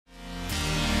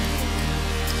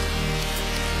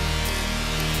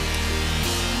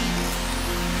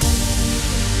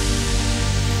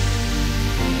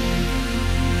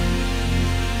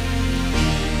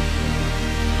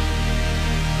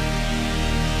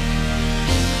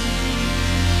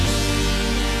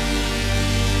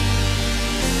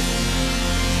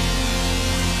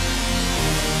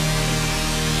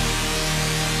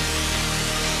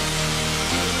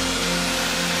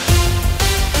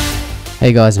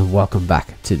Hey guys, and welcome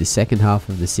back to the second half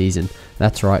of the season.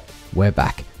 That's right, we're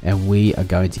back and we are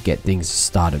going to get things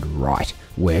started right.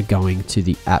 We're going to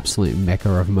the absolute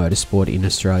mecca of motorsport in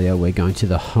Australia. We're going to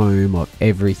the home of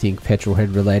everything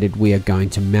petrolhead related. We are going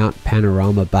to Mount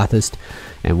Panorama Bathurst,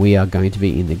 and we are going to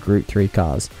be in the Group 3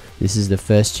 cars. This is the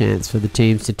first chance for the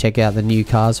teams to check out the new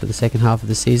cars for the second half of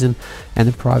the season, and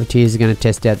the privateers are going to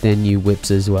test out their new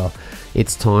whips as well.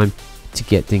 It's time to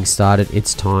get things started.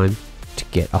 It's time to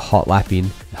get a hot lap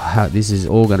in. This is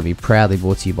all going to be proudly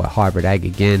brought to you by Hybrid Ag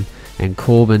again, and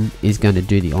Corbin is going to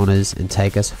do the honours and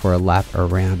take us for a lap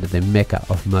around the mecca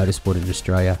of motorsport in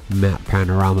Australia, Mount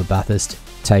Panorama Bathurst.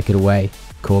 Take it away,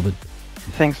 Corbin.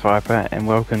 Thanks Viper, and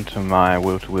welcome to my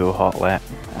wheel-to-wheel hot lap.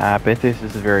 Bathurst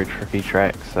is a very tricky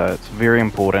track, so it's very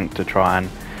important to try and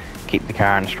keep the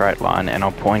car in a straight line, and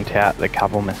I'll point out the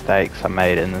couple mistakes I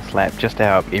made in this lap just to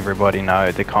help everybody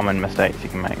know the common mistakes you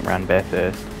can make around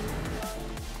Bathurst.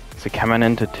 So coming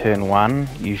into turn 1,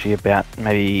 usually about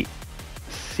maybe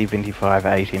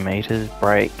 75-80 metres,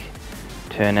 brake,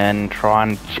 turn in, try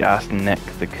and just nick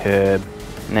the curb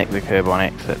on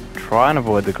exit. Try and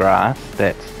avoid the grass.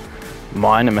 That's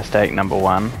minor mistake number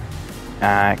 1.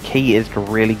 Key is to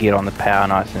really get on the power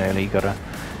nice and early. You've got a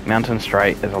mountain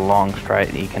straight is a long straight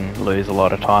that you can lose a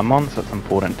lot of time on, so it's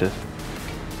important to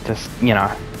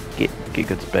get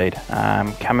good speed.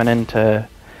 Coming into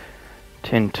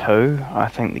turn 2, I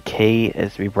think the key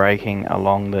is to be braking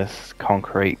along this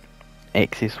concrete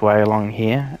access way along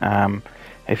here.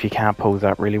 If your car pulls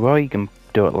up really well, you can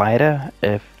do it later.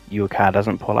 If your car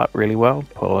doesn't pull up really well,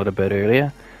 pull it a bit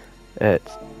earlier.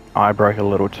 I broke a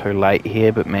little too late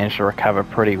here, but managed to recover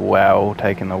pretty well,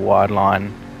 taking the wide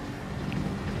line.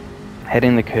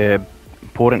 Hitting the curb,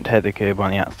 important to hit the curb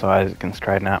on the outside as it can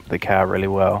straighten up the car really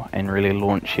well and really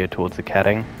launch you towards the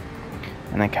cutting.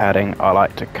 In the cutting, I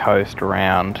like to coast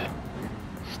around,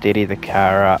 steady the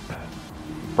car up,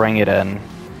 bring it in.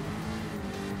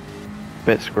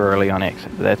 Bit squirrely on exit,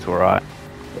 but that's alright.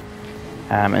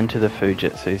 Into the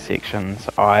Fujitsu sections,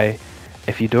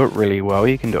 if you do it really well,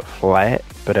 you can do it flat,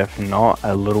 but if not,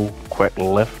 a little quick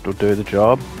lift will do the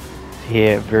job.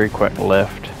 Here, very quick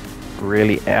lift,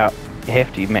 really out. You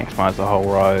have to maximise the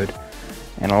whole road.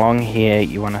 And along here,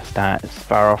 you want to start as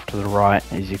far off to the right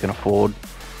as you can afford,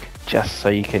 just so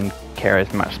you can carry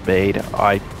as much speed.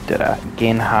 I did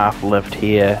again half lift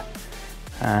here.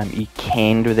 You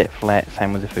can do that flat,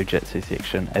 same with the Fujitsu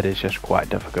section. It is just quite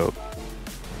difficult.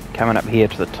 Coming up here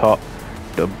to the top,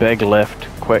 do a big lift,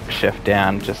 quick shift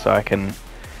down, just so I can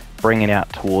bring it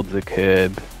out towards the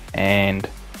curb and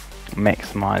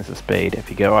maximize the speed. If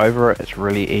you go over it, it's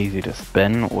really easy to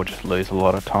spin or just lose a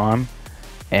lot of time,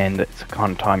 and it's the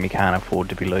kind of time you can't afford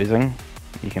to be losing.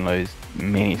 You can lose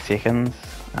many seconds.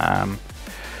 So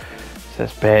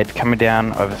that's bad. Coming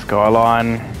down over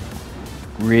skyline,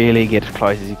 really get as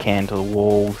close as you can to the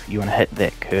walls. You want to hit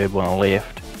that curb on the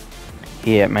left.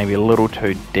 Here it may be a little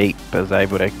too deep, but I was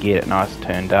able to get it nice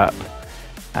turned up.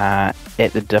 At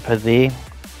the dipper there,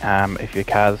 if your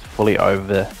car's fully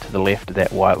over to the left of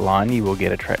that white line, you will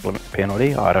get a track limit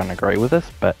penalty. I don't agree with this,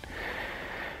 but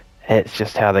it's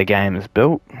just how the game is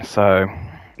built. So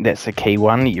that's the key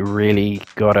one. You really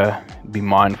gotta be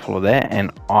mindful of that,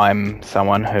 and I'm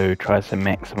someone who tries to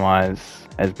maximize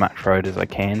as much road as I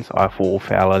can, so I fall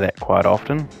foul of that quite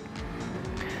often.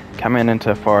 Coming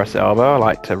into Forest Elbow, I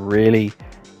like to really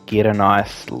get a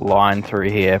nice line through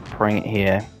here, bring it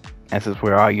here. This is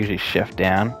where I usually shift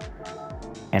down,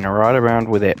 and right around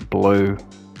where the blue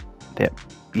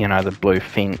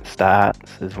fence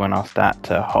starts is when I'll start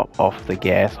to hop off the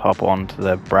gas, hop onto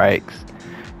the brakes,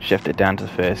 shift it down to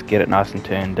first, get it nice and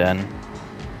turned in,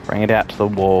 bring it out to the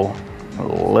wall. A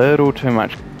little too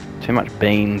much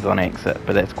beans on exit,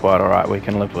 but that's quite alright, we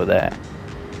can live with that.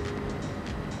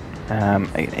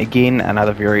 Again,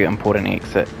 another very important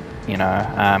exit,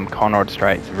 Conrod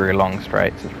straights are very long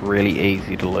straights, it's really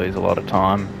easy to lose a lot of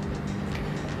time.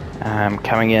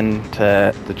 Coming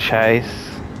into the chase,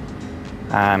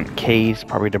 keys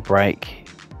probably to brake,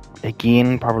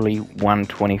 again probably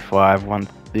 125,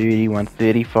 130,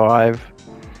 135.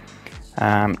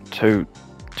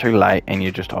 Too late and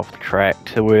you're just off the track.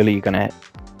 Too early you're going to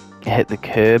hit the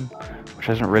curb, which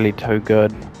isn't really too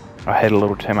good. I had a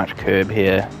little too much curb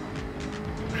here,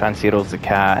 which unsettles the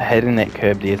car. Hitting that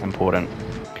curb there is important.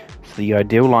 So the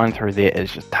ideal line through there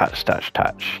is just touch, touch,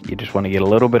 touch. You just want to get a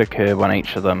little bit of curb on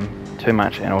each of them. Too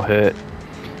much and it'll hurt.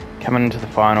 Coming into the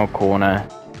final corner,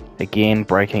 again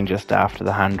braking just after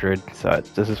the 100. So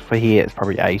this is for here, it's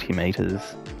probably 80 metres.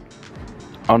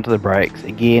 Onto the brakes,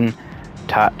 again,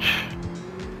 touch,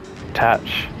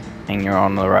 and you're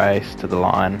on the race to the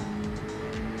line.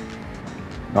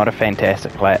 Not a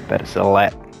fantastic lap, but it's a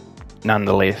lap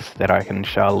nonetheless that I can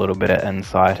show a little bit of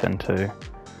insight into.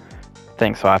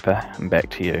 Thanks, Hyper, and back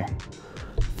to you.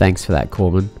 Thanks for that,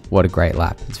 Corbin. What a great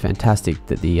lap. It's fantastic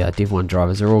that the Div 1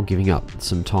 drivers are all giving up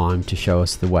some time to show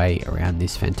us the way around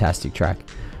this fantastic track.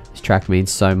 This track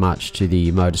means so much to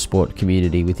the motorsport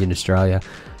community within Australia,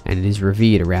 and it is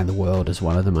revered around the world as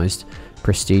one of the most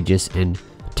prestigious and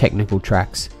technical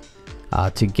tracks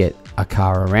to get a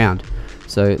car around.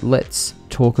 So let's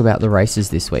talk about the races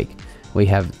this week. We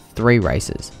have 3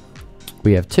 races.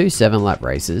 We have 2 7-lap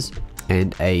races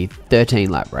and a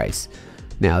 13-lap race.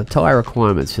 Now, the tyre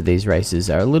requirements for these races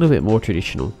are a little bit more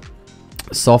traditional.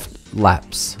 Soft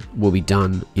laps will be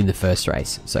done in the first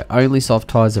race, so only soft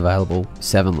tyres available,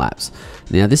 7 laps.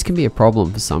 Now, this can be a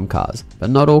problem for some cars,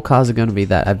 but not all cars are going to be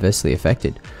that adversely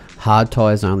affected. Hard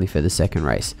tyres only for the second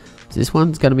race. So this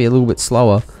one's going to be a little bit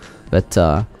slower,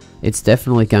 but it's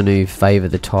definitely going to favour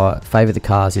the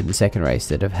cars in the second race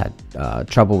that have had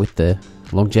trouble with the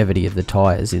longevity of the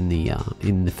tyres in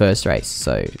the first race.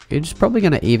 So it's probably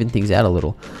going to even things out a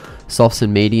little. Softs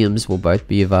and mediums will both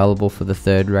be available for the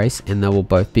third race, and they will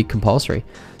both be compulsory.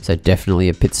 So definitely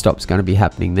a pit stop's going to be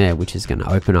happening there, which is going to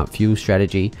open up fuel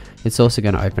strategy. It's also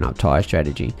going to open up tyre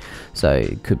strategy. So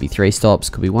it could be 3 stops,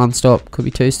 could be 1 stop, could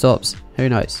be 2 stops. Who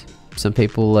knows? Some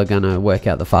people are going to work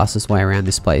out the fastest way around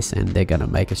this place, and they're going to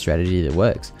make a strategy that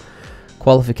works.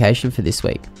 Qualification for this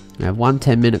week. We have 1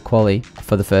 10-minute quali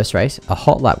for the first race, a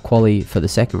Hotlap quali for the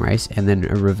second race, and then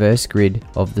a reverse grid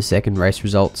of the second race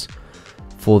results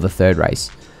for the third race.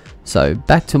 So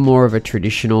back to more of a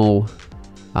traditional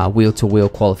wheel-to-wheel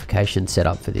qualification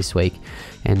setup for this week,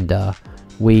 and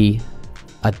we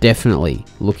are definitely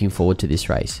looking forward to this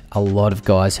race. A lot of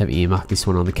guys have earmarked this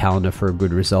one on the calendar for a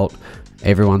good result.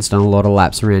 Everyone's done a lot of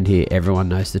laps around here. Everyone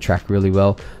knows the track really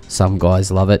well. Some guys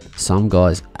love it, some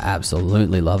guys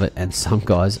absolutely love it, and some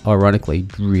guys ironically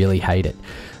really hate it.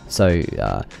 So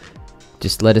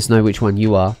just let us know which one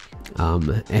you are.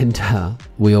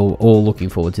 We're all looking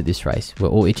forward to this race. We're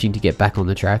all itching to get back on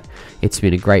the track. It's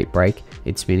been a great break.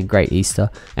 It's been a great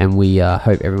Easter, and we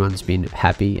hope everyone's been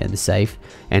happy and safe,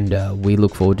 and we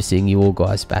look forward to seeing you all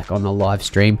guys back on the live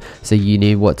stream. So you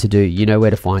know what to do. You know where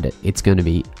to find it. It's going to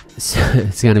be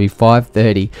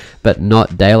 5:30, but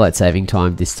not daylight saving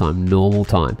time this time, normal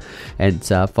time. And it's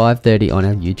 5:30 on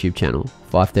our YouTube channel,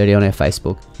 5:30 on our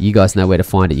Facebook. You guys know where to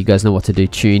find it. You guys know what to do.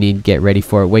 Tune in, get ready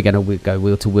for it. We're going to go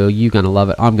wheel to wheel. You're going to love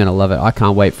it. I'm going to love it. I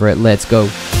can't wait for it. Let's go.